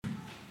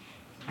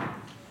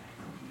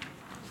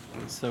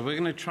So we're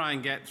going to try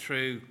and get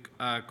through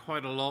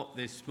quite a lot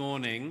this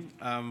morning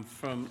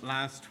from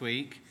last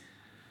week.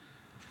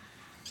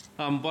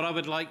 What I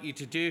would like you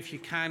to do, if you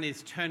can,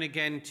 is turn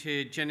again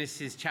to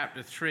Genesis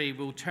chapter 3.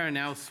 We'll turn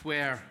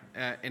elsewhere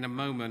in a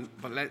moment,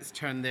 but let's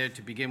turn there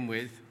to begin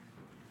with.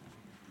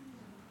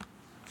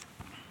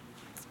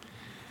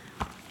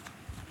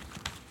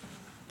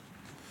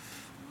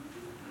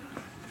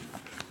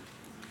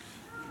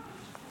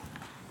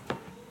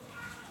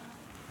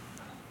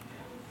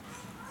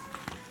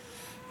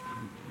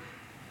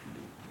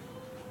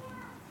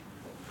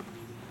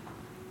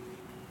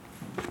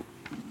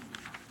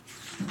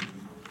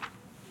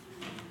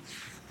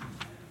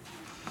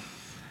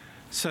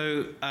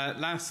 So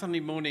last Sunday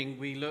morning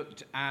we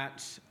looked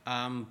at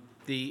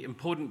the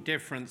important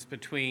difference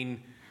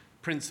between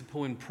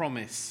principle and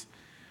promise.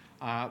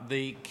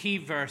 The key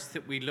verse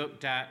that we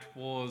looked at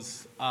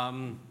was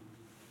from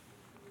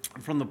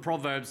the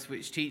Proverbs,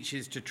 which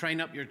teaches to train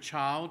up your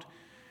child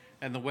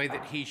in the way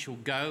that he shall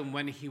go, and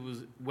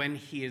when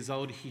he is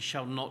old he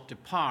shall not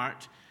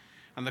depart.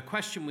 And the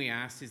question we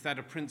asked, is that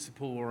a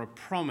principle or a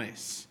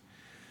promise?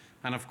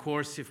 And of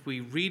course, if we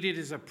read it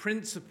as a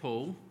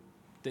principle,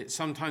 that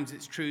sometimes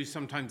it's true,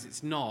 sometimes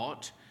it's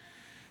not,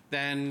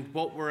 then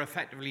what we're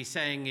effectively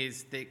saying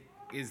is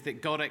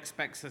that God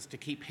expects us to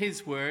keep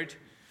his word,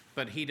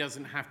 but he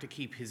doesn't have to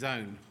keep his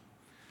own.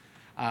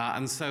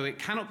 And so it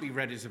cannot be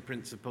read as a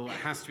principle, it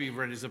has to be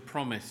read as a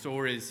promise,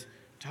 or as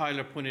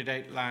Tyler pointed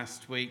out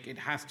last week, it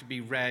has to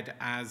be read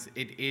as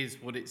it is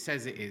what it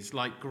says it is,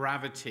 like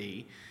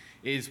gravity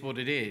is what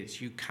it is.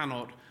 You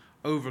cannot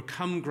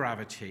overcome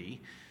gravity.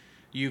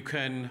 You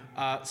can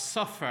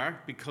suffer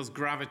because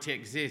gravity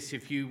exists.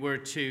 If you were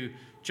to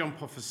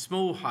jump off a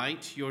small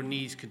height, your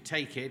knees could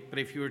take it. But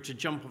if you were to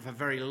jump off a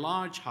very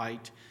large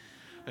height,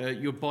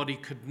 your body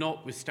could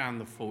not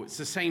withstand the fall. It's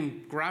the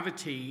same.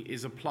 Gravity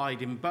is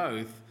applied in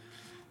both.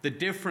 The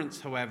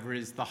difference, however,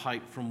 is the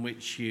height from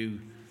which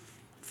you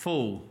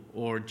fall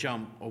or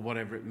jump or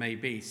whatever it may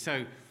be.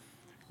 So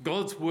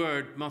God's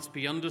word must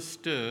be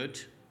understood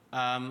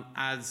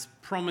as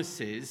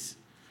promises.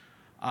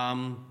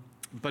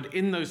 But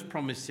in those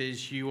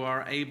promises, you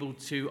are able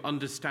to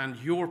understand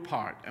your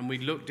part. And we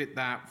looked at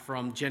that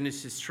from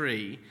Genesis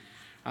 3.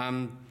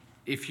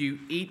 If you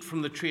eat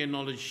from the tree of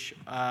knowledge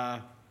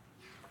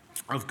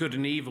of good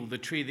and evil, the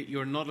tree that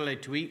you're not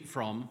allowed to eat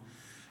from,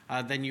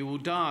 then you will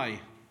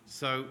die.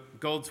 So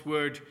God's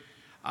word,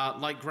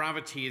 like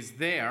gravity, is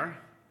there.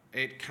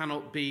 It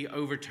cannot be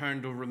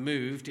overturned or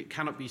removed. It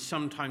cannot be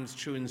sometimes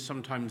true and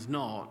sometimes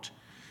not.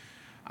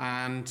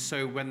 And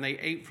so when they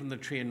ate from the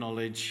tree of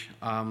knowledge,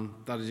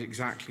 that is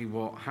exactly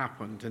what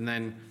happened. And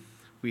then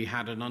we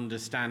had an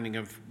understanding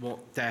of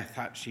what death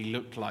actually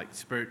looked like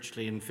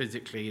spiritually and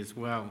physically as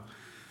well.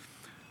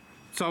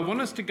 So I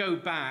want us to go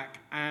back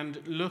and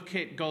look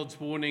at God's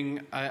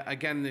warning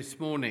again this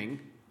morning,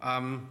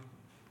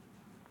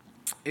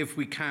 if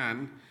we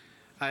can,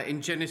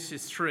 in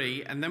Genesis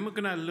 3. And then we're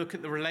going to look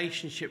at the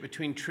relationship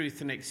between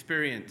truth and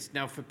experience.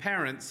 Now, for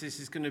parents, this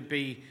is going to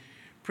be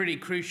pretty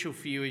crucial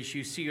for you as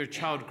you see your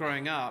child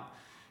growing up,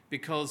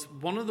 because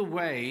one of the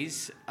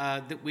ways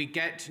that we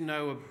get to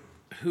know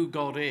who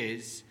God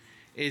is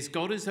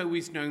God is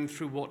always known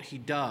through what he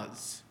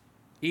does.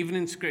 Even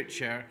in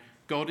Scripture,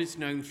 God is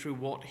known through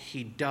what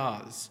he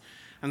does.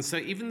 And so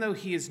even though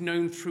he is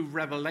known through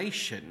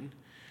revelation,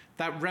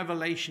 that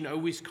revelation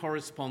always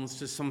corresponds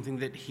to something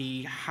that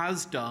he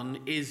has done,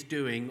 is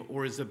doing,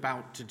 or is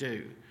about to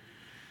do.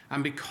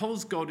 And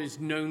because God is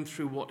known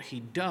through what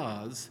he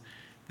does,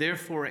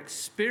 therefore,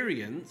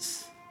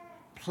 experience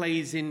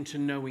plays into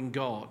knowing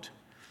God.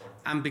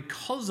 And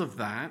because of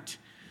that,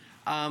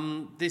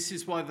 this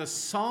is why the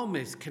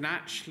psalmist can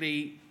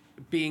actually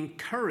be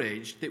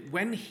encouraged that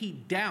when he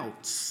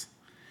doubts,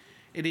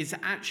 it is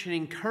actually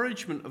an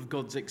encouragement of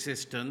God's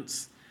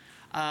existence,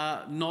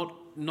 not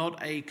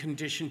a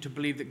condition to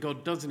believe that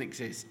God doesn't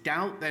exist.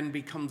 Doubt then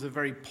becomes a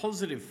very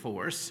positive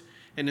force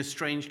in a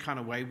strange kind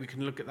of way. We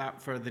can look at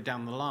that further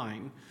down the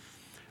line.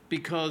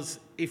 Because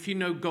if you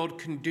know God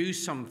can do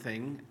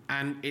something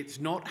and it's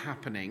not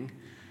happening,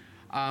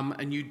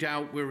 and you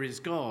doubt where is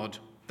God,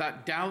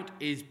 that doubt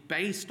is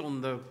based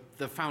on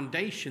the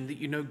foundation that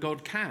you know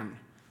God can.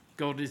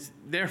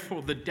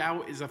 Therefore the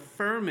doubt is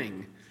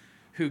affirming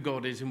who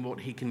God is and what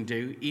he can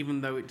do,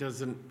 even though it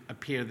doesn't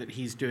appear that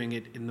he's doing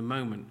it in the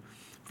moment.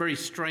 Very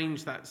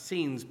strange that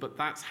seems, but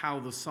that's how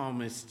the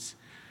psalmists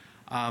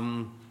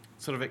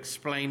sort of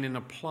explain and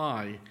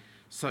apply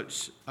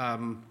such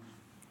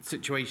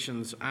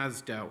situations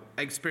as doubt,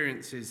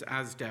 experiences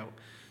as doubt.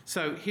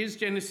 So here's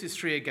Genesis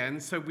 3 again.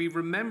 So we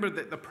remember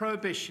that the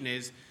prohibition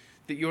is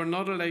that you're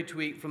not allowed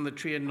to eat from the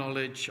tree of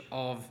knowledge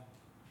of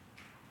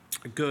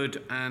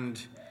good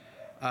and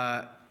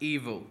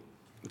evil.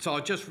 So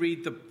I'll just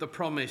read the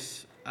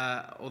promise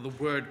or the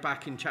word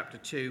back in chapter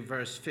 2,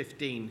 verse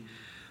 15.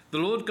 The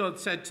Lord God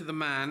said to the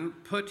man,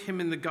 "Put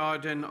him in the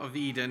Garden of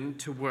Eden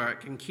to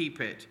work and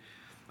keep it.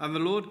 And the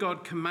Lord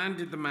God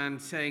commanded the man,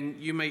 saying,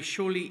 You may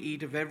surely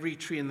eat of every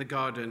tree in the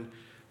garden,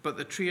 but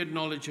the tree of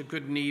knowledge of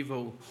good and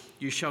evil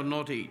you shall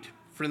not eat.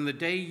 for in the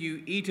day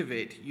you eat of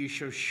it, you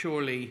shall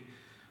surely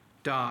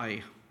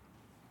die.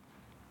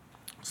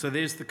 So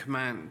there's the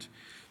command.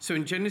 So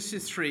in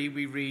Genesis 3,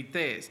 we read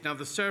this. Now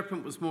the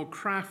serpent was more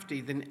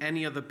crafty than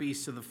any other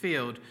beast of the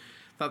field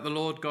that the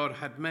Lord God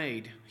had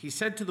made. He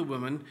said to the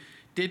woman,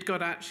 did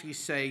God actually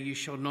say, you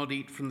shall not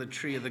eat from the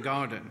tree of the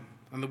garden?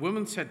 And the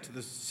woman said to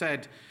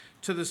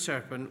the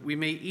serpent, we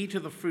may eat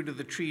of the fruit of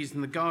the trees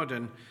in the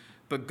garden,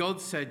 but God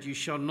said, you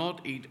shall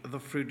not eat of the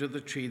fruit of the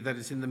tree that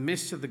is in the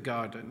midst of the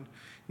garden,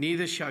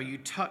 neither shall you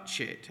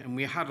touch it. And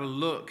we had a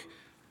look,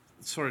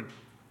 sort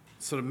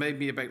of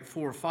maybe about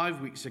 4 or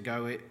 5 weeks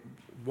ago,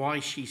 why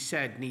she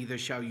said, neither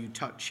shall you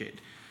touch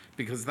it,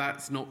 because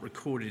that's not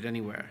recorded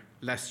anywhere,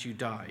 lest you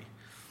die.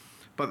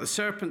 But the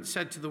serpent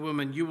said to the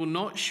woman, you will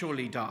not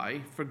surely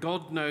die, for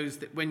God knows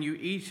that when you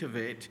eat of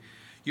it,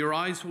 your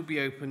eyes will be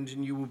opened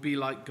and you will be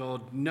like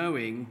God,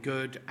 knowing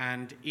good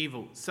and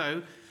evil.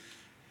 So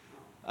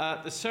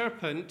the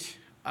serpent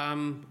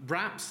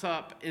wraps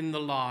up in the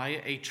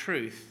lie a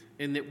truth,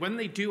 in that when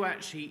they do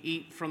actually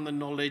eat from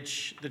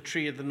the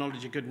tree of the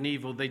knowledge of good and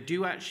evil, they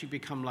do actually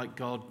become like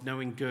God,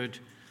 knowing good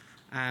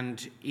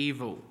and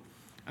evil.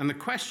 And the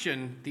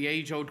question, the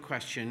age-old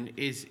question,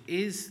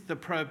 is the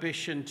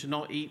prohibition to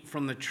not eat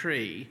from the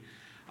tree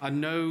a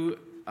no,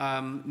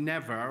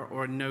 never,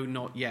 or a no,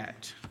 not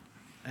yet?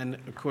 And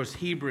of course,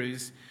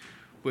 Hebrews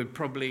would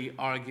probably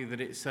argue that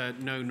it's a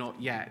no, not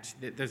yet.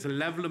 That there's a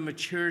level of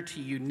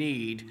maturity you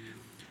need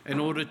in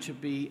order to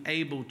be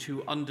able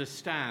to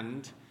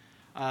understand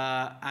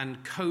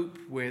and cope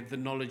with the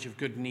knowledge of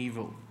good and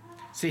evil.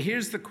 So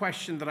here's the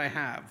question that I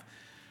have,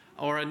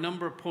 or a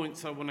number of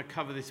points I want to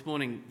cover this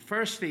morning.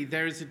 Firstly,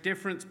 there is a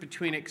difference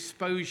between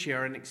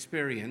exposure and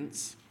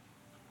experience.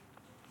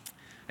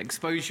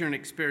 Exposure and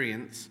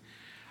experience.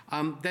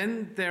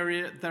 Then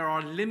there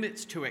are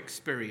limits to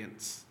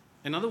experience.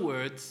 In other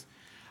words,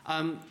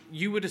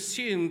 you would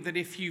assume that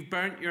if you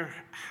burnt your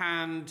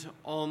hand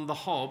on the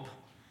hob,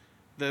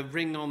 the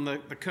ring on the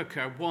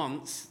cooker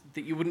once,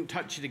 that you wouldn't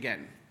touch it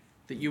again,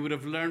 that you would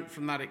have learnt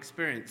from that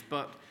experience.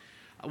 But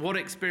what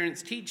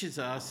experience teaches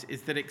us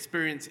is that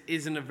experience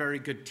isn't a very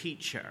good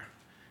teacher.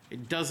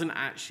 It doesn't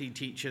actually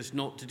teach us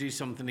not to do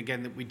something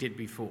again that we did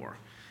before.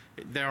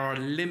 There are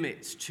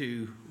limits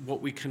to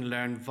what we can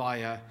learn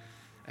via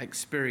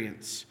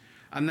experience.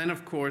 And then,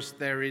 of course,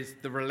 there is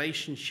the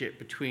relationship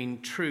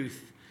between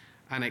truth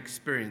and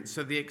experience.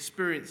 So the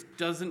experience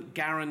doesn't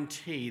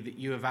guarantee that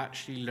you have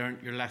actually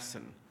learnt your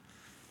lesson.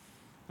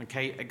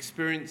 Okay,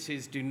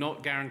 experiences do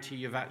not guarantee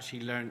you've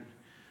actually learnt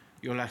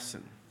your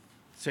lesson.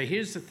 So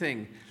here's the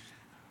thing.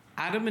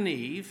 Adam and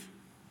Eve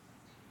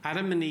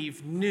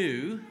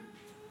knew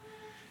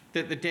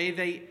that the day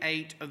they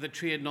ate of the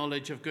tree of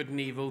knowledge of good and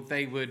evil,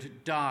 they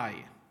would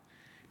die.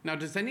 Now,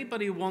 does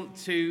anybody want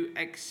to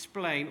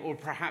explain, or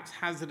perhaps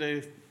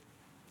hazard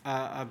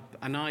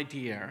an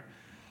idea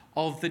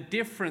of the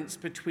difference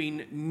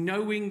between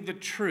knowing the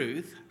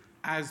truth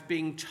as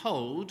being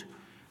told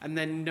and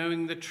then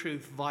knowing the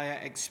truth via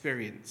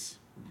experience?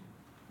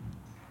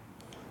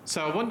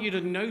 So I want you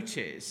to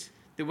notice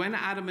that when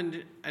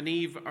Adam and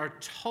Eve are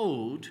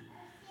told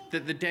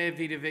that the day of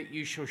eat of it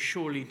you shall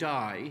surely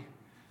die,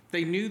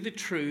 they knew the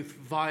truth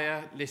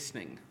via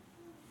listening.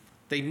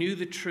 They knew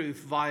the truth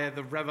via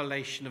the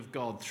revelation of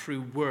God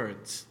through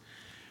words.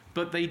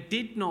 But they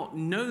did not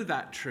know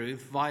that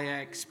truth via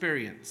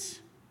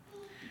experience.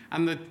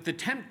 And the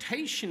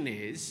temptation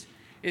is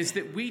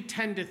that we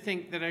tend to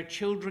think that our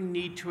children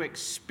need to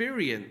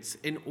experience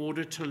in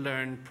order to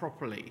learn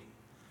properly.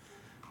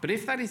 But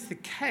if that is the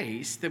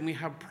case, then we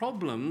have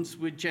problems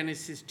with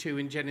Genesis 2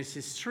 and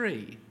Genesis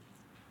 3.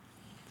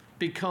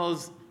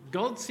 Because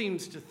God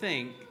seems to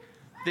think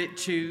that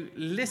to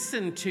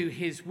listen to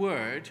his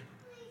word,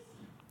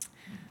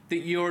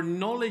 that your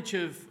knowledge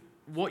of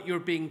what you're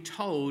being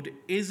told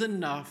is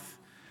enough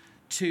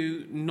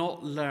to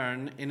not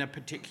learn in a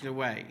particular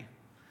way.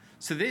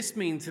 So this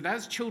means that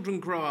as children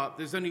grow up,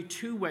 there's only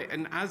two ways,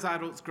 and as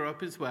adults grow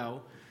up as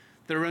well,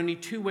 there are only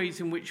two ways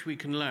in which we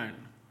can learn.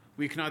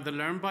 We can either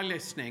learn by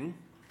listening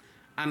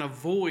and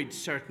avoid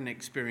certain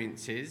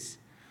experiences,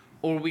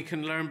 or we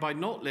can learn by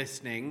not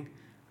listening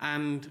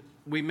and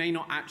we may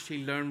not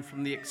actually learn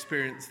from the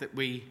experience that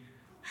we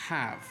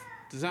have.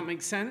 Does that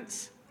make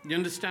sense? You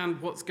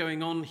understand what's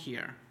going on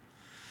here?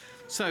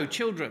 So,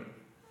 children,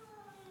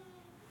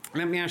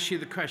 let me ask you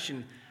the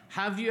question.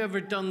 Have you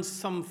ever done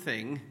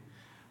something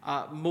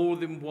more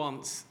than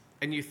once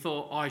and you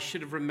thought, oh, I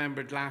should have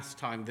remembered last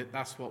time that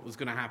that's what was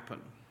going to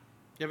happen?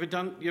 You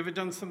ever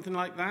done something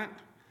like that?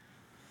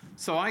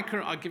 So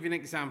I'll give you an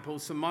example.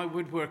 So my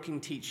woodworking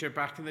teacher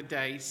back in the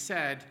day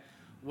said,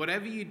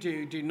 whatever you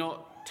do, do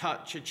not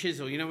touch a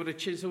chisel. You know what a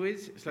chisel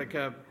is? It's like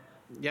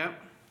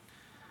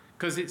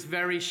because it's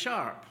very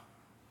sharp.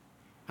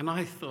 And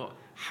I thought,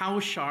 how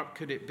sharp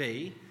could it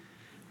be?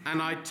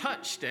 And I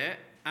touched it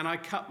and I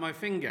cut my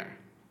finger.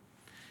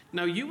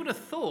 Now you would have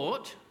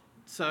thought,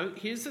 so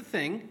here's the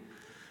thing,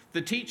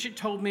 the teacher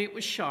told me it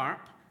was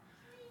sharp,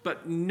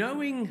 but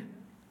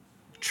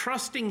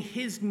trusting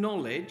his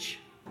knowledge,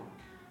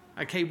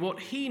 Okay, what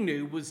he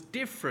knew was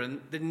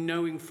different than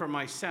knowing for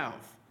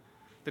myself.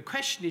 The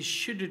question is,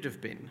 should it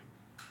have been?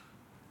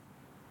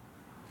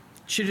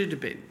 Should it have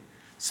been?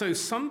 So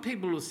some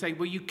people will say,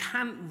 well, you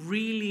can't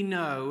really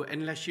know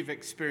unless you've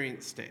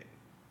experienced it.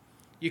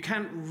 You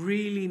can't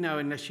really know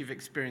unless you've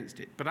experienced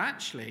it. But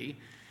actually,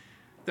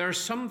 there are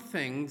some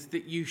things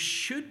that you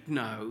should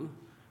know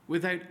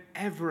without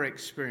ever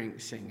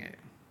experiencing it.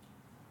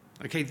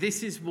 Okay,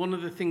 this is one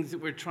of the things that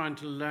we're trying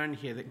to learn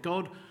here, that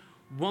God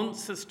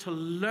wants us to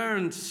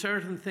learn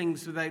certain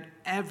things without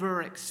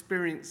ever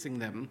experiencing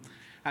them.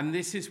 And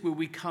this is where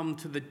we come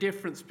to the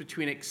difference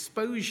between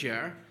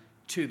exposure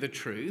to the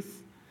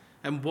truth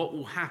and what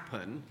will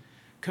happen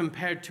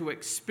compared to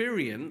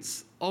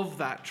experience of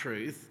that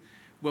truth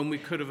when we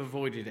could have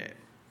avoided it.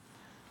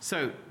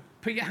 So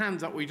put your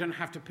hands up, or you don't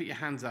have to put your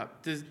hands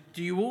up. Do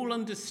you all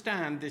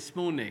understand this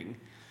morning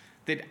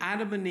that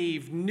Adam and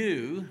Eve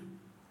knew,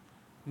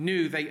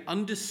 they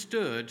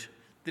understood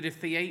that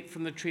if they ate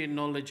from the tree of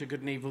knowledge of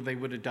good and evil, they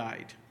would have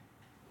died?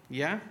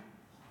 Yeah?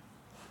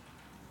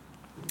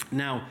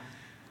 Now,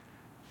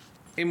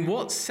 in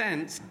what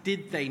sense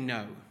did they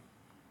know?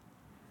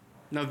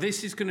 Now,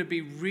 this is going to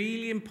be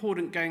really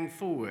important going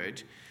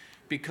forward,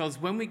 because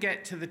when we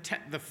get to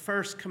the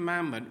first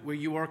commandment, where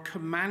you are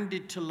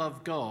commanded to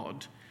love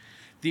God,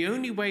 the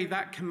only way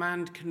that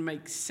command can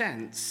make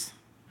sense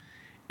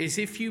is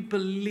if you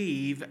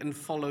believe and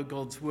follow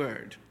God's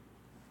word.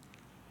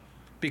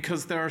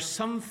 Because there are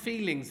some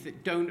feelings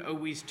that don't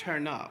always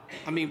turn up.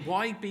 I mean,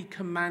 why be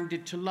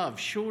commanded to love?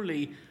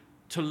 Surely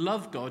to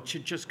love God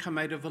should just come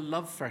out of a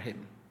love for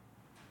him.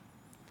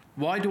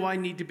 Why do I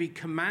need to be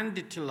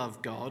commanded to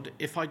love God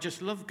if I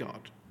just love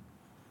God?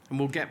 And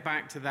we'll get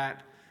back to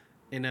that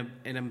in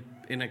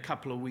a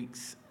couple of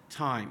weeks'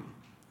 time.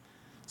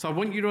 So I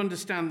want you to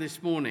understand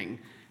this morning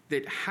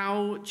that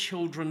how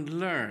children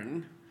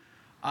learn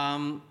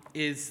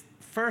is,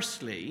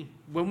 firstly,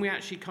 when we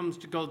actually come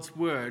to God's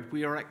word,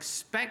 we are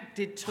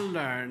expected to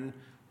learn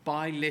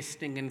by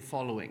listening and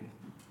following,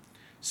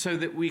 so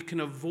that we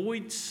can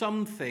avoid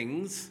some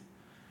things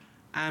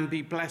and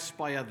be blessed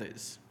by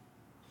others.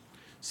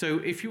 So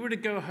if you were to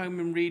go home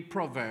and read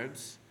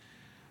Proverbs,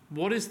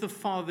 what is the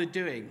father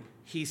doing?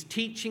 He's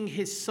teaching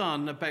his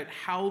son about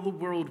how the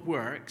world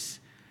works,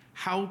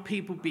 how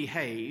people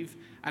behave,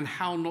 and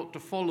how not to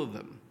follow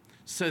them,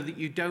 so that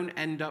you don't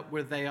end up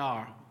where they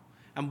are.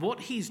 And what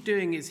he's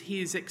doing is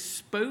he is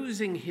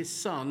exposing his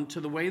son to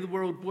the way the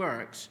world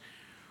works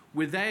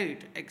without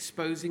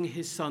exposing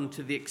his son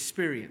to the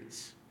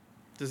experience.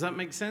 Does that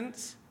make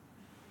sense?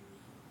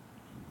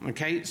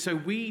 Okay, so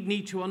we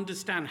need to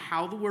understand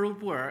how the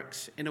world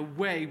works in a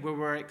way where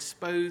we're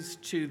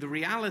exposed to the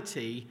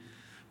reality,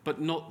 but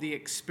not the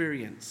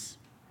experience.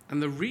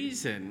 And the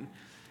reason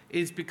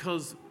is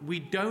because we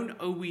don't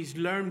always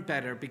learn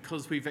better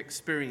because we've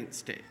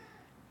experienced it.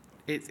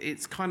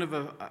 It's kind of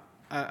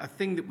a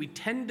thing that we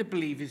tend to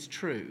believe is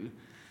true,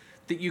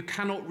 that you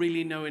cannot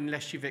really know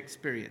unless you've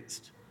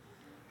experienced.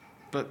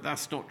 But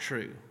that's not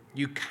true.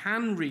 You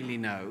can really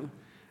know,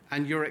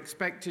 and you're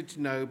expected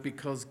to know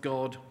because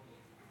God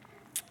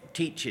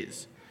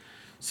teaches.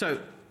 So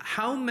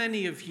how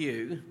many of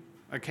you,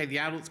 okay, the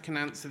adults can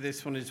answer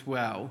this one as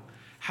well,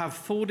 have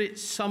thought at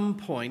some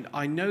point,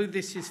 I know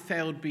this has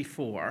failed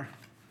before,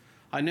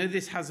 I know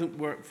this hasn't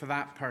worked for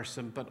that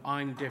person, but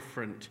I'm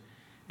different,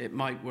 it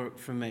might work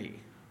for me?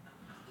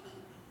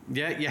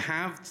 Yeah, you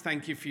have?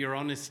 Thank you for your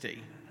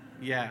honesty.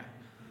 Yeah.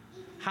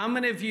 How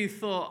many of you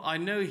thought, I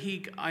know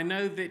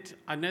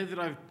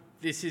that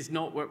this has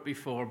not worked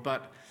before,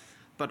 but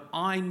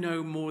I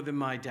know more than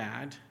my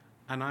dad,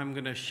 and I'm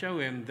going to show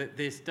him that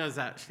this does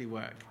actually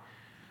work.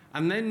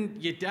 And then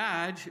your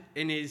dad,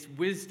 in his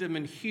wisdom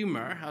and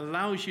humor,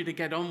 allows you to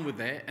get on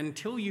with it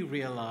until you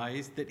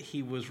realize that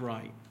he was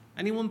right.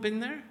 Anyone been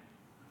there?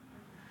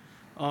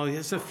 Oh,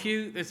 there's a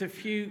few.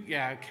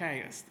 Yeah,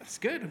 okay, that's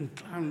good.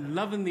 I'm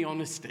loving the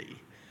honesty.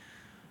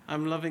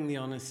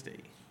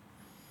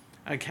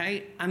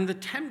 Okay, and the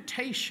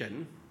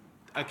temptation,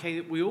 okay,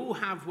 that we all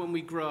have when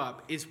we grow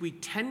up is we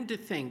tend to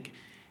think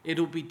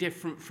it'll be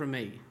different from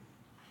me.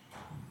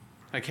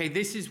 Okay,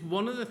 this is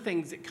one of the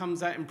things that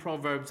comes out in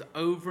Proverbs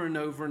over and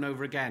over and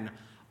over again.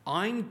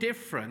 I'm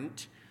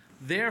different,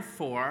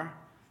 therefore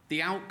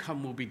the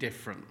outcome will be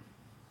different.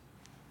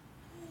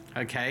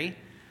 Okay,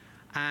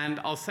 and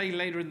I'll say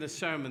later in the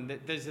sermon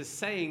that there's a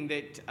saying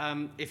that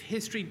if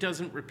history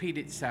doesn't repeat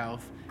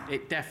itself,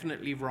 it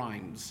definitely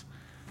rhymes.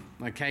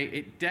 Okay,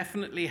 it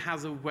definitely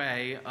has a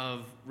way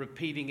of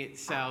repeating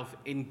itself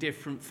in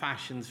different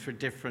fashions for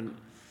different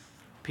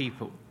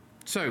people.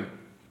 So,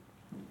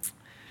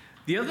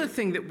 the other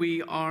thing that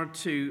we are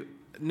to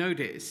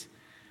notice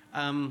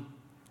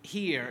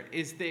here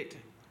is that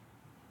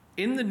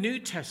in the New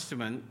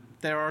Testament,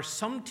 there are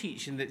some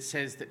teaching that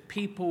says that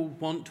people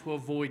want to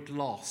avoid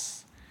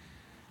loss,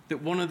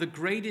 that one of the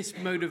greatest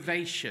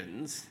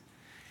motivations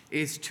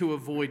is to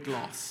avoid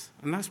loss.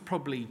 And that's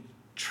probably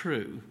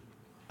true.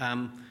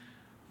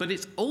 But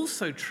it's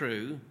also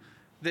true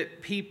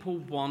that people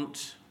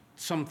want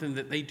something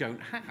that they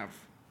don't have.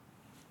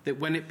 that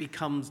when it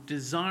becomes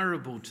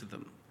desirable to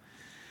them.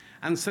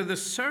 And so the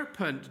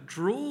serpent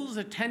draws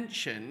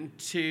attention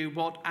to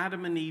what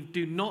Adam and Eve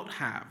do not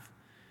have,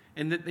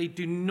 in that they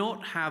do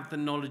not have the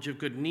knowledge of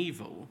good and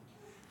evil.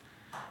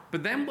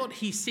 But then what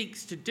he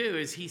seeks to do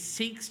is he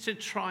seeks to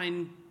try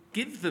and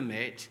give them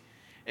it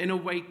in a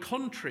way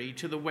contrary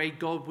to the way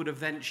God would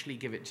eventually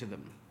give it to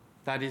them.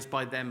 That is,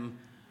 by them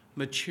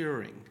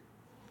maturing.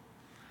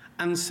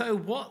 And so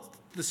what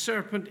the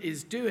serpent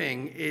is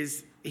doing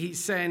is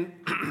he's saying,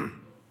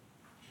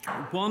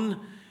 one,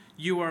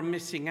 you are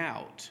missing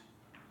out.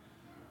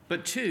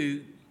 But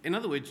two, in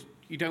other words,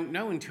 you don't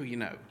know until you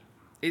know.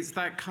 It's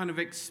that kind of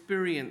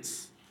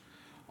experience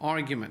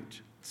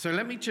argument. So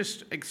let me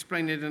just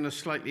explain it in a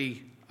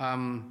slightly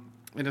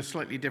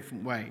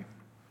different way.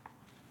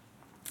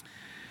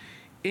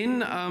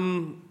 In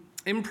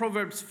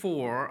Proverbs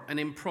 4 and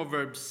in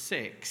Proverbs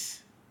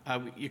 6,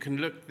 you can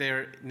look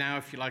there now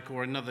if you like,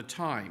 or another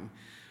time.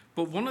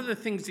 But one of the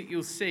things that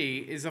you'll see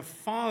is a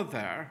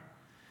father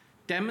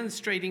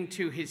demonstrating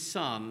to his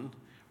son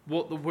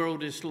what the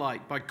world is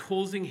like by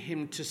causing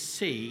him to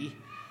see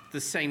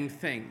the same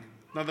thing.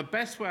 Now, the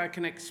best way I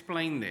can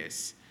explain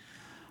this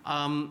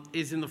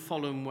is in the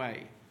following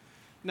way.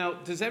 Now,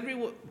 does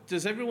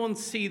everyone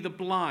see the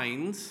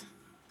blinds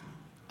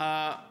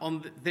there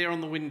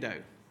on the window?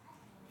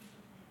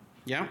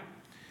 Yeah?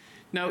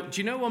 Now,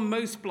 do you know on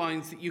most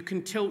blinds that you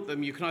can tilt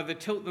them? You can either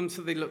tilt them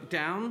so they look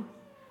down,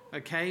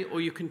 okay, or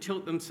you can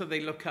tilt them so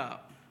they look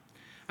up.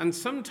 And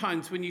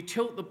sometimes when you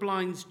tilt the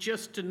blinds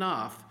just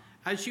enough,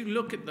 as you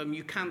look at them,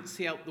 you can't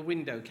see out the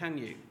window, can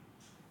you?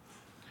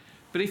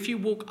 But if you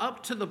walk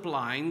up to the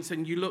blinds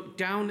and you look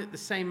down at the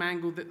same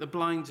angle that the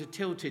blinds are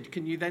tilted,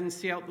 can you then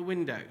see out the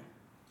window?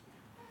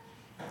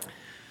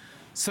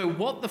 So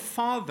what the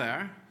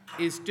father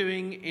is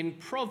doing in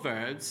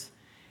Proverbs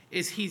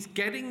is he's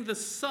getting the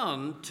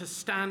son to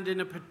stand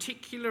in a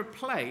particular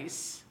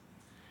place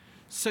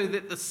so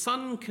that the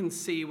son can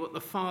see what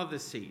the father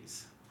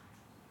sees.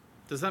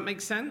 Does that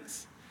make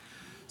sense?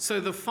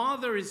 So the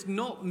father is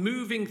not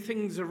moving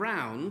things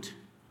around,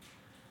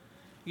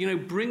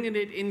 bringing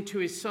it into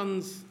his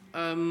son's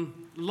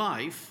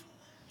life,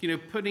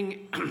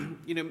 putting,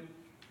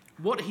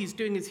 what he's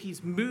doing is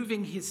he's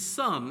moving his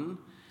son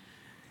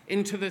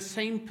into the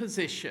same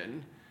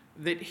position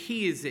that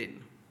he is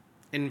in.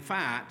 In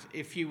fact,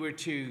 if you were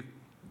to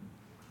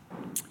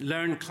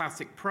learn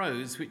classic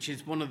prose, which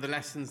is one of the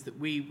lessons that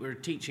we were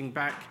teaching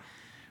back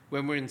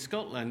when we're in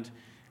Scotland,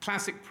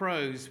 classic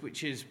prose,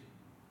 which is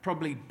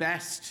probably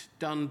best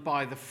done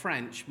by the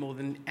French more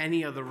than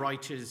any other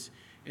writers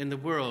in the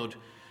world,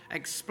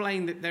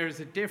 explain that there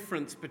is a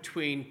difference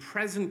between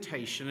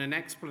presentation and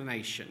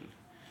explanation.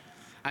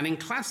 And in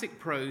classic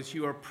prose,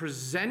 you are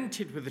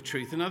presented with the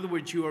truth. In other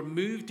words, you are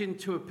moved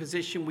into a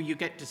position where you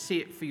get to see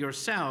it for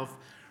yourself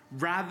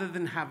rather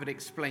than have it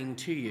explained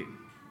to you.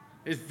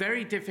 It's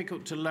very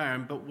difficult to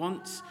learn, but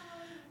once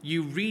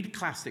you read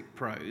classic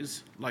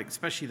prose, like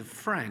especially the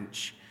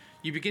French,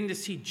 you begin to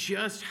see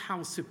just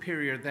how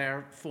superior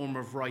their form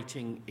of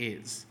writing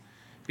is,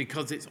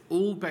 because it's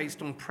all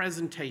based on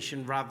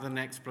presentation rather than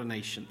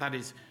explanation. That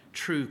is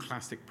true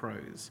classic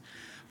prose.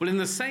 Well, in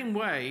the same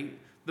way,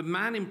 the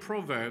man in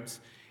Proverbs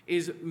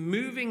is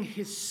moving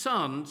his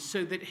son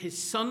so that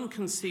his son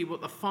can see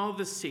what the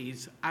father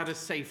sees at a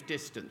safe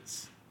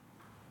distance.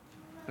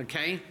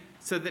 Okay?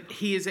 So that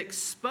he is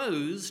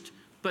exposed,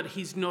 but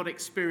he's not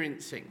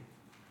experiencing.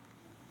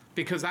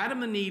 Because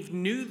Adam and Eve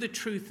knew the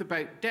truth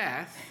about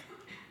death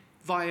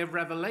via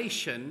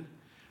revelation,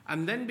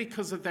 and then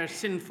because of their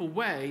sinful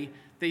way,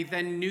 they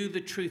then knew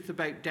the truth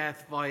about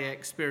death via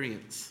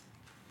experience.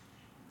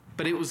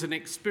 But it was an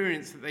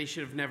experience that they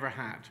should have never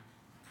had.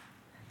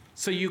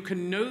 So you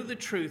can know the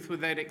truth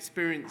without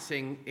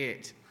experiencing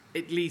it,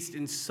 at least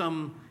in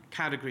some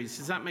categories.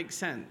 Does that make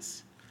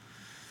sense?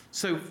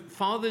 So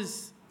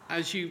fathers,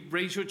 as you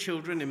raise your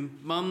children,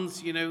 and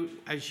mums,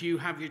 as you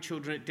have your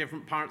children at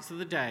different parts of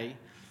the day,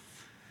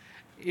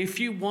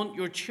 if you want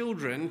your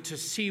children to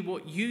see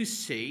what you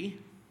see,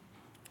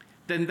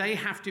 then they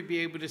have to be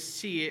able to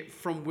see it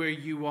from where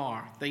you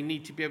are. They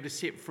need to be able to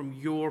see it from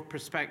your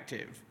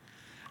perspective.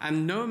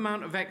 And no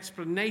amount of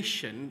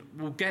explanation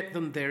will get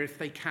them there if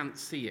they can't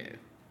see it,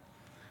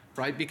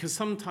 right? Because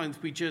sometimes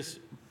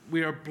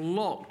we are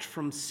blocked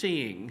from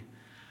seeing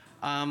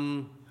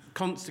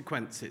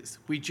consequences.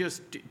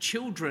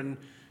 Children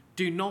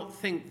do not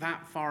think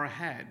that far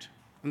ahead.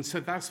 And so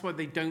that's why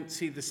they don't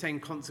see the same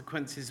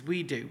consequences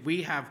we do.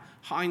 We have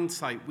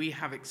hindsight, we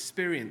have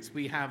experience,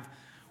 we have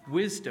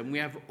wisdom, we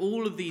have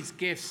all of these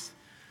gifts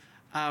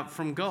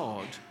from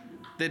God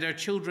that our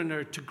children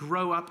are to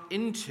grow up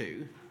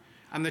into.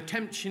 And the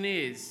temptation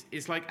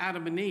is like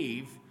Adam and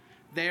Eve,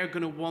 they're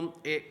going to want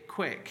it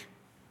quick.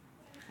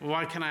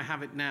 Why can I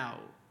have it now,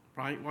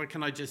 right? Why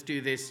can't I just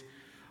do this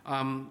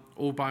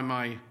all by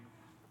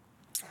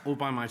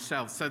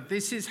myself? So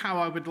this is how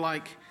I would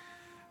like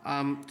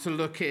to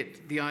look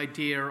at the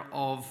idea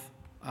of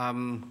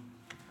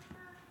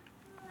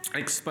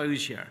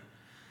exposure.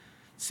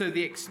 So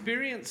the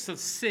experience of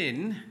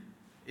sin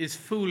is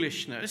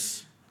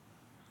foolishness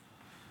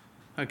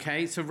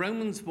Okay, so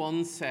Romans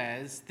 1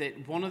 says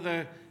that one of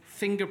the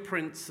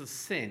fingerprints of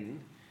sin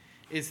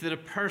is that a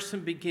person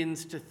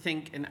begins to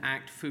think and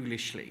act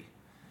foolishly.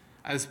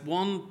 As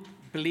one,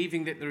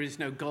 believing that there is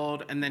no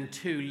God, and then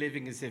two,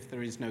 living as if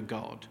there is no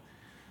God.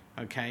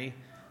 Okay,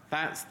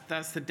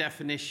 that's the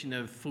definition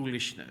of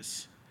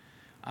foolishness.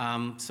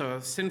 So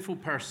a sinful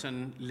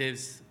person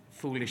lives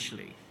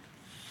foolishly.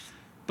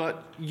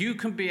 But you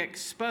can be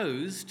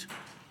exposed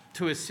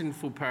to a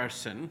sinful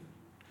person,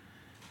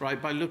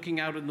 right, by looking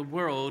out in the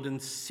world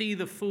and see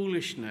the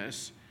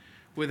foolishness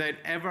without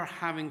ever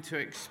having to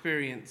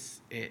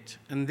experience it.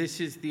 And this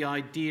is the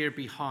idea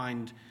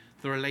behind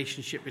the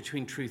relationship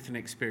between truth and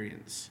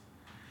experience.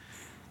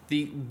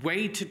 The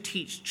way to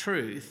teach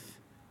truth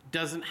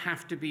doesn't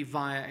have to be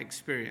via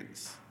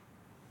experience.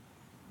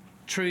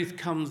 Truth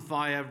comes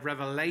via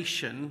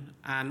revelation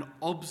and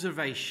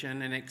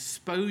observation and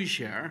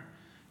exposure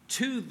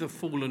to the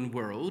fallen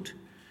world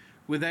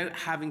without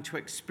having to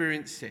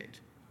experience it.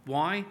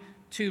 Why?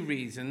 2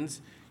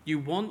 reasons. You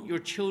want your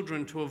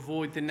children to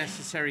avoid the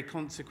necessary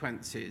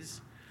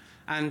consequences.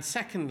 And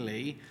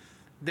secondly,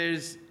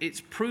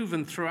 it's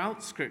proven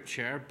throughout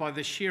Scripture by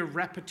the sheer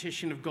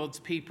repetition of God's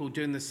people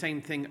doing the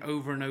same thing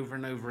over and over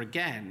and over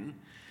again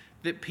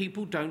that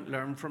people don't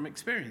learn from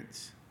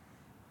experience.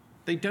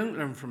 They don't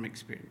learn from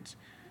experience.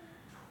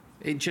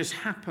 It just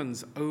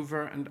happens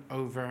over and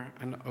over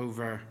and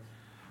over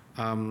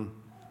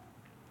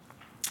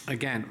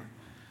again.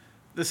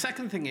 The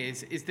second thing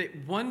is that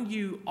when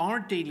you are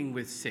dealing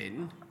with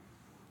sin,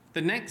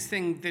 the next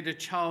thing that a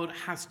child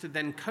has to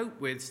then cope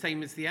with,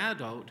 same as the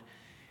adult,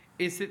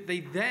 is that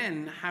they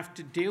then have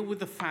to deal with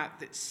the fact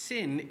that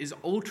sin is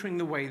altering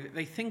the way that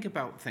they think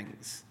about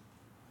things.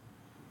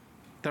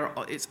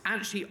 It's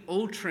actually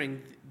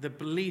altering the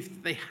belief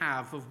that they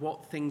have of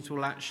what things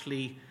will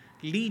actually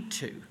lead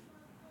to.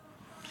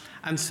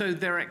 And so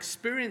their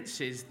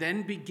experiences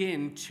then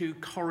begin to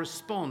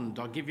correspond.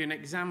 I'll give you an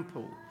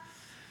example.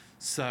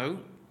 So,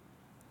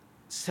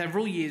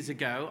 several years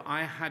ago,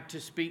 I had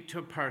to speak to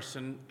a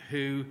person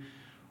who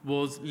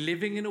was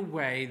living in a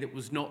way that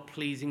was not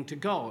pleasing to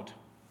God.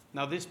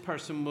 Now, this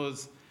person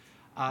was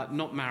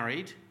not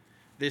married.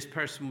 This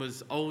person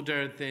was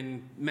older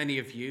than many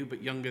of you,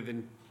 but younger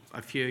than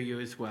a few of you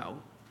as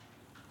well.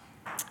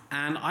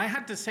 And I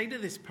had to say to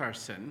this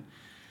person,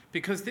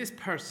 because this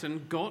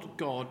person got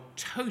God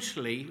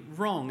totally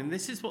wrong. And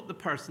this is what the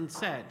person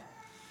said.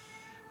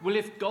 Well,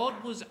 if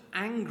God was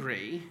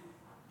angry,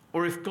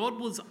 or if God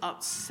was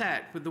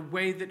upset with the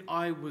way that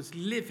I was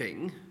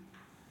living,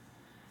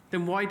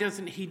 then why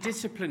doesn't he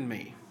discipline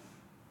me?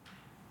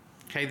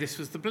 Okay, this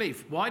was the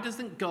belief. Why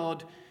doesn't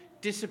God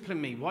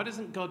discipline me? Why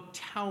doesn't God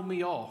tell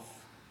me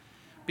off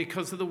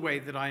because of the way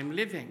that I am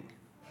living?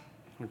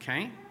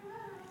 Okay?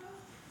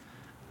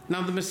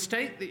 Now, the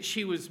mistake that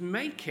she was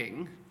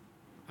making,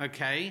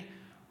 okay,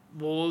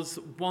 was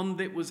one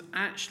that was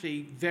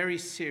actually very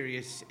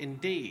serious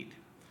indeed.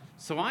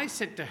 So I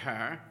said to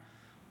her,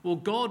 well,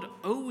 God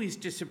always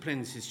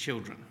disciplines his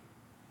children.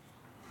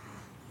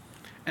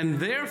 And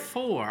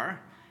therefore,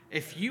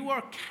 if you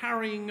are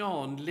carrying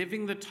on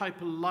living the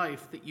type of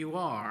life that you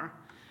are,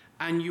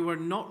 and you are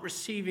not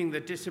receiving the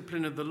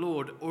discipline of the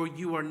Lord, or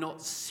you are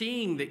not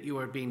seeing that you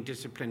are being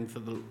disciplined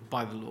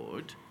by the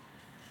Lord,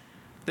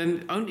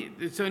 then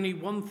there's only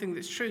one thing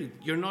that's true.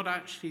 You're not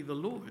actually the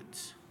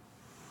Lord's.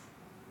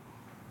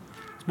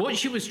 What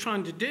she was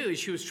trying to do is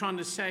she was trying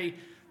to say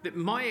that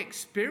my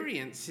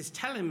experience is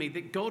telling me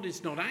that God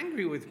is not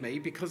angry with me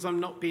because I'm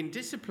not being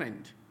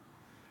disciplined.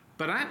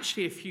 But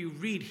actually, if you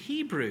read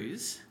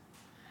Hebrews,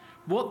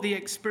 what the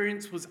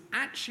experience was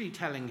actually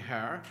telling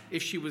her,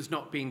 if she was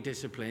not being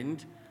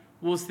disciplined,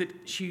 was that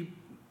she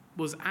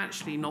was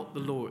actually not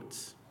the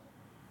Lord's.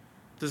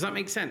 Does that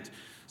make sense?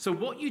 So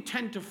what you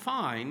tend to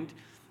find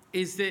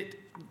is that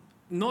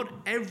not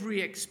every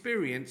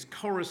experience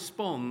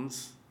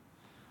corresponds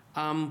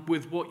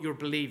with what you're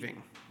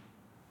believing.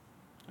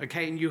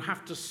 Okay, and you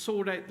have to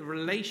sort out the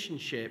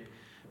relationship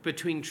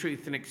between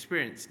truth and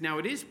experience. Now,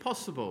 it is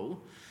possible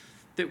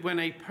that when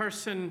a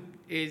person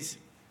is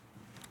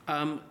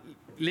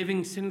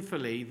living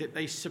sinfully, that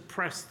they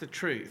suppress the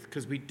truth,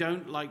 because we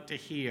don't like to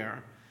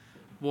hear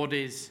what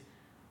is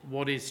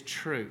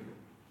true.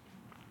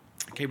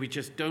 Okay, we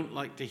just don't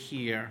like to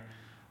hear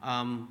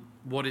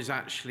what is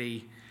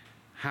actually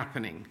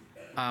happening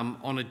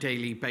on a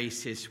daily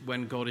basis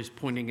when God is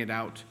pointing it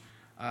out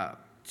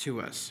to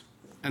us.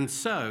 And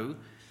so,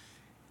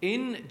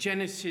 in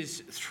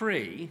Genesis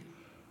 3,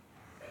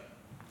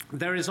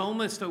 there is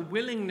almost a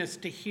willingness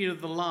to hear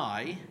the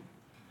lie,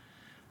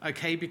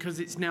 okay, because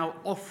it's now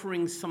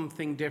offering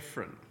something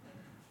different.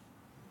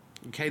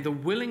 Okay, the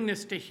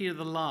willingness to hear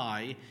the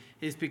lie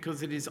is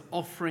because it is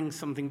offering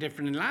something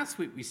different. And last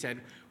week we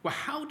said, well,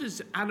 how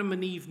does Adam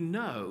and Eve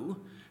know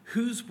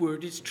whose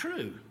word is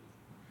true?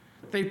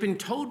 They've been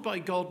told by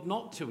God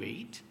not to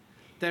eat.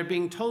 They're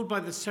being told by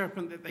the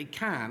serpent that they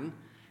can.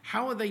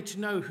 How are they to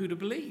know who to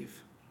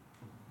believe?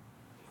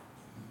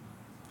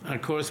 And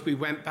of course, we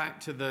went back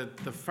to the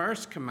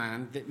first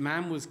command, that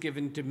man was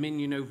given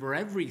dominion over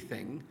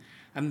everything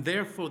and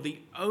therefore the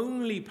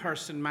only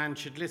person man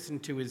should listen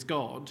to is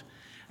God,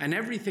 and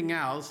everything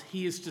else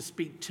he is to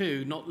speak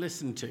to, not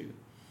listen to.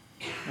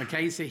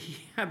 Okay, so he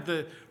had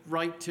the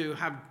right to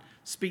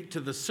speak to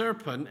the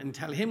serpent and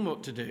tell him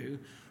what to do,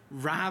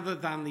 rather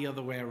than the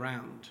other way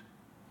around.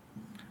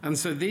 And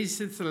so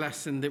this is the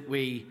lesson that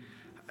we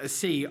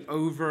see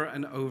over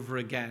and over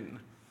again,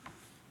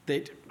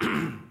 that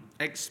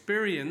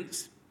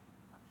experience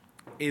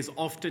is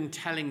often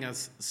telling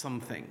us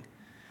something.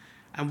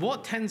 And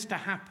what tends to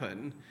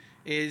happen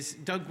is,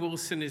 Doug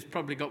Wilson has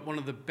probably got one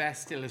of the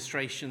best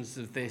illustrations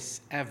of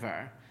this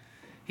ever.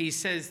 He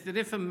says that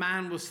if a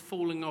man was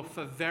falling off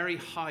a very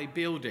high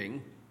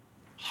building,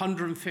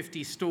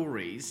 150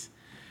 stories,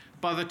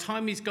 by the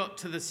time he's got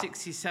to the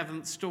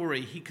 67th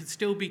story, he could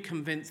still be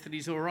convinced that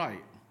he's all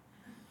right.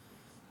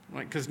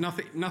 Right? Because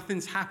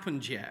nothing's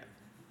happened yet.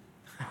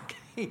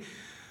 Okay?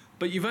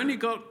 But you've only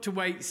got to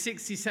wait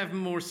 67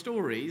 more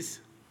stories,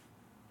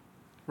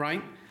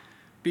 right,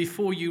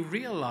 before you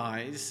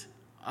realize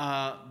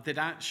that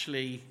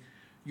actually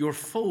your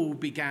fall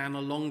began a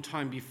long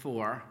time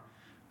before,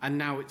 and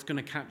now it's going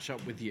to catch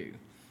up with you.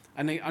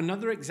 And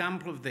another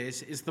example of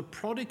this is the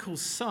prodigal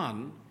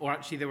son, or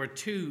actually there were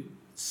two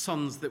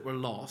sons that were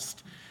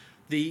lost.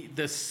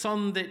 The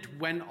son that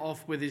went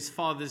off with his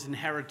father's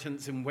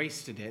inheritance and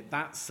wasted it,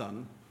 that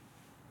son,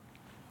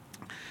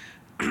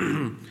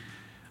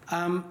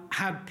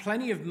 had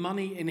plenty of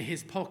money in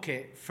his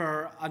pocket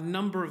for a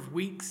number of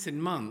weeks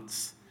and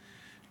months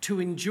to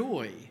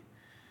enjoy.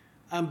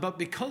 But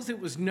because it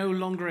was no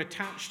longer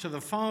attached to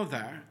the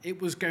father, it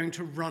was going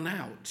to run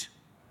out.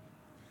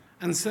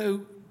 And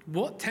so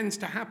what tends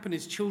to happen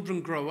as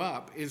children grow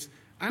up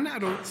and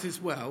adults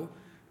as well,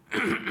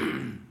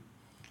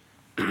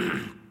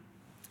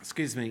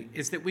 excuse me,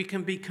 is that we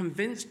can be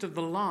convinced of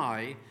the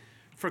lie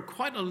for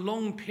quite a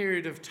long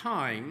period of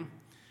time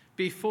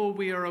before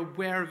we are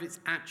aware of its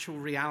actual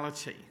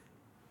reality.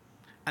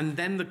 And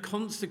then the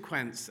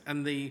consequence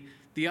and the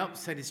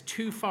upset is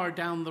too far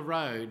down the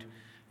road,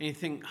 and you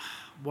think,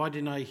 why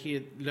didn't I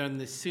learn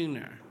this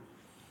sooner?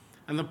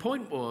 And the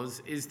point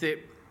is that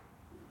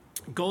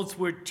God's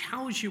word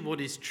tells you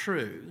what is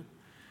true,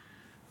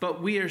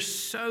 but we are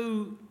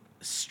so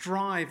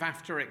strive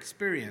after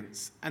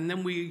experience, and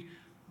then we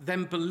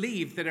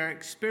believe that our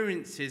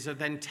experiences are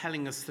then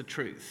telling us the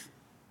truth.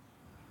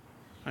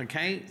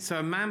 Okay, so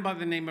a man by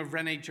the name of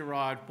Rene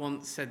Girard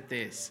once said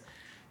this,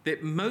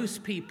 that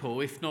most people,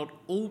 if not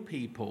all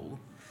people,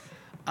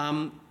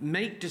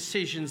 make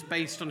decisions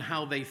based on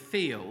how they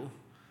feel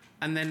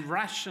and then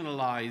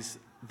rationalize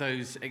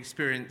those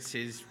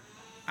experiences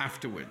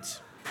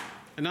afterwards.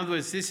 In other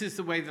words, this is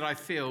the way that I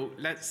feel.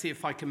 Let's see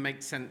if I can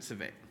make sense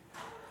of it.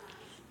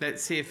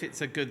 Let's see if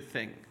it's a good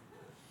thing.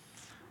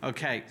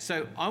 Okay,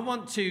 so I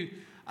want to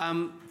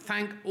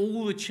thank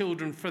all the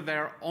children for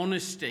their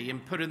honesty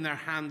and putting their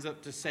hands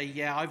up to say,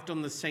 yeah, I've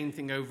done the same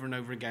thing over and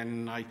over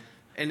again,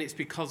 and it's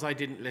because I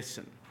didn't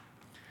listen.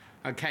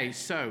 Okay,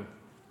 so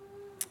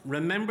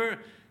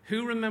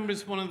who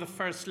remembers one of the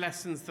first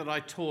lessons that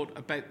I taught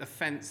about the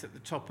fence at the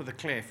top of the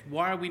cliff?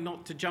 Why are we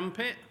not to jump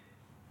it?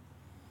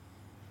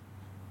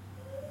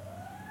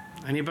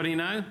 Anybody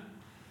know?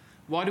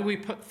 Why do we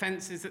put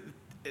fences at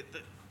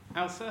the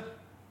Elsa?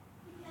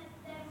 Because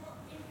then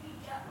if you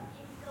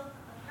go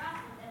across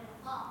it, then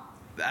it'll fall.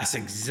 That's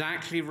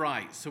exactly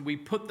right. So we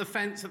put the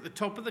fence at the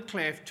top of the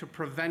cliff to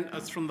prevent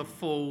us from the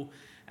fall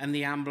and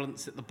the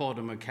ambulance at the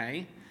bottom,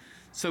 okay?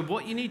 So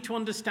what you need to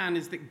understand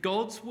is that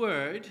God's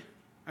word,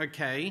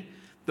 okay,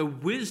 the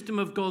wisdom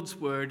of God's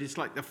word is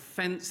like the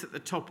fence at the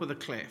top of the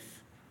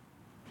cliff,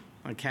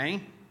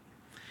 okay?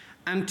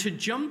 And to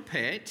jump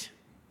it,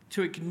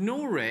 to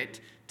ignore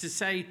it, to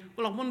say,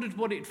 well, I wondered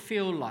what it'd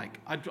feel like.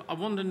 I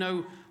want to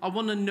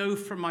know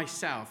for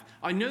myself.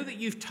 I know that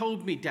you've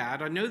told me,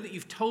 Dad. I know that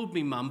you've told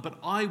me, Mum, but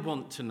I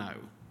want to know.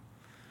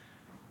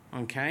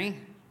 Okay?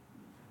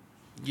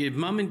 Your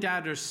mum and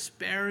dad are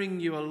sparing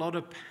you a lot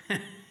of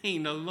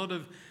pain,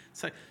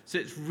 so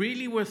it's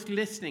really worth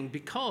listening,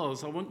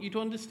 because I want you to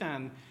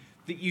understand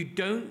that you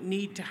don't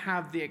need to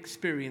have the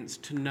experience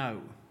to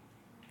know.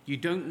 You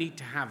don't need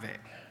to have it.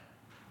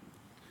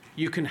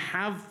 You can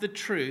have the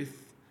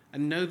truth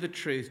and know the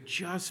truth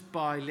just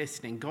by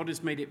listening. God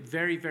has made it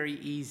very, very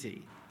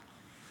easy.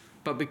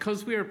 But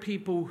because we are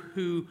people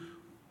who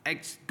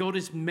God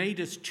has made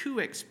us to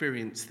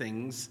experience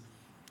things,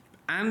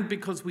 and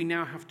because we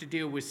now have to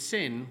deal with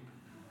sin,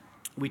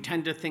 we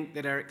tend to think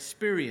that our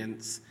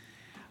experience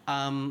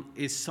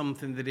is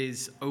something that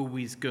is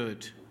always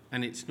good,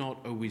 and it's not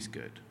always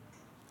good.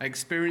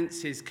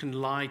 Experiences can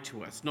lie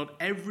to us. Not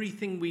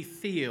everything we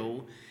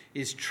feel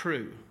is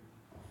true.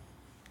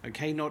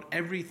 Okay, not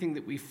everything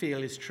that we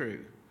feel is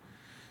true.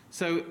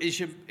 So is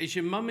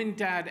your mum and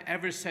dad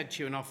ever said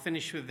to you, and I'll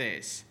finish with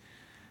this,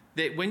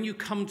 that when you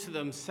come to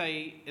them,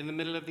 say in the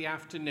middle of the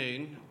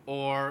afternoon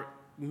or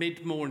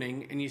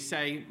mid-morning, and you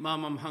say,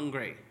 Mum, I'm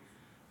hungry.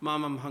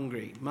 Mum, I'm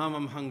hungry. Mum,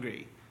 I'm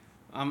hungry.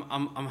 I'm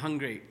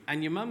hungry.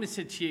 And your mum has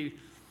said to you,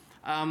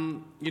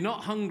 you're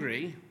not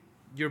hungry,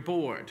 you're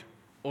bored.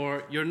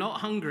 Or you're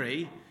not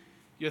hungry,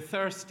 you're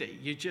thirsty.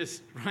 You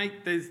just, right?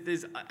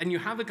 And you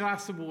have a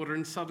glass of water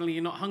and suddenly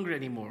you're not hungry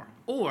anymore.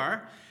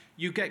 Or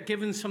you get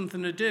given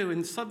something to do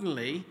and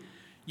suddenly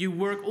you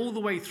work all the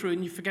way through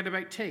and you forget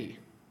about tea.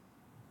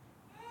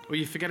 Or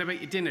you forget about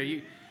your dinner.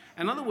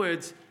 In other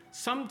words,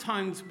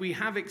 sometimes we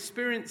have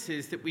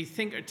experiences that we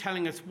think are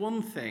telling us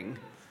one thing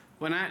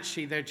when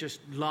actually they're just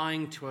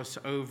lying to us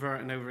over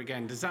and over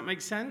again. Does that make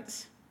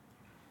sense?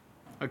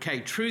 Okay,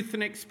 truth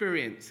and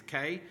experience,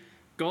 okay?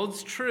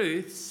 God's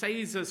truth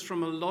saves us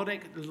from a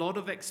lot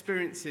of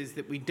experiences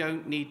that we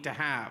don't need to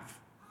have.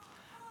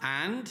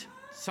 And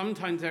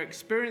sometimes our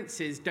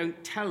experiences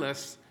don't tell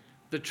us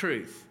the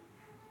truth.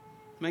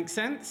 Make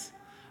sense?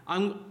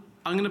 I'm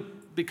going to,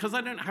 because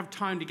I don't have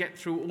time to get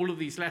through all of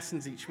these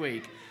lessons each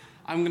week,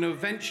 I'm going to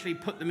eventually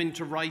put them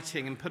into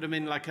writing and put them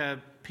in like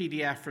a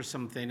PDF or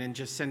something and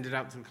just send it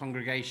out to the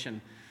congregation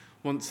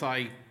once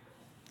I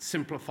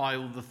simplify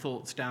all the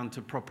thoughts down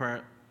to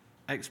proper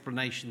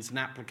explanations and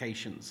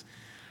applications.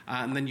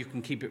 And then you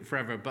can keep it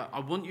forever. But I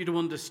want you to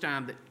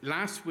understand that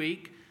last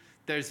week,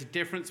 there's a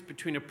difference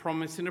between a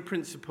promise and a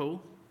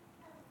principle.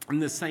 In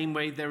the same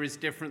way, there is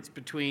difference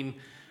between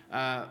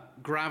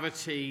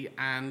gravity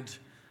and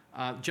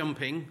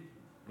jumping.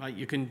 Right?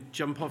 You can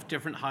jump off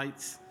different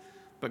heights,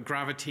 but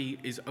gravity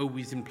is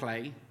always in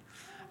play.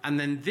 And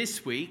then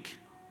this week,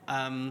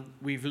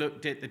 we've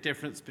looked at the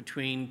difference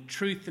between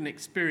truth and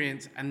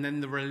experience and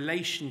then the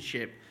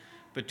relationship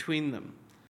between them.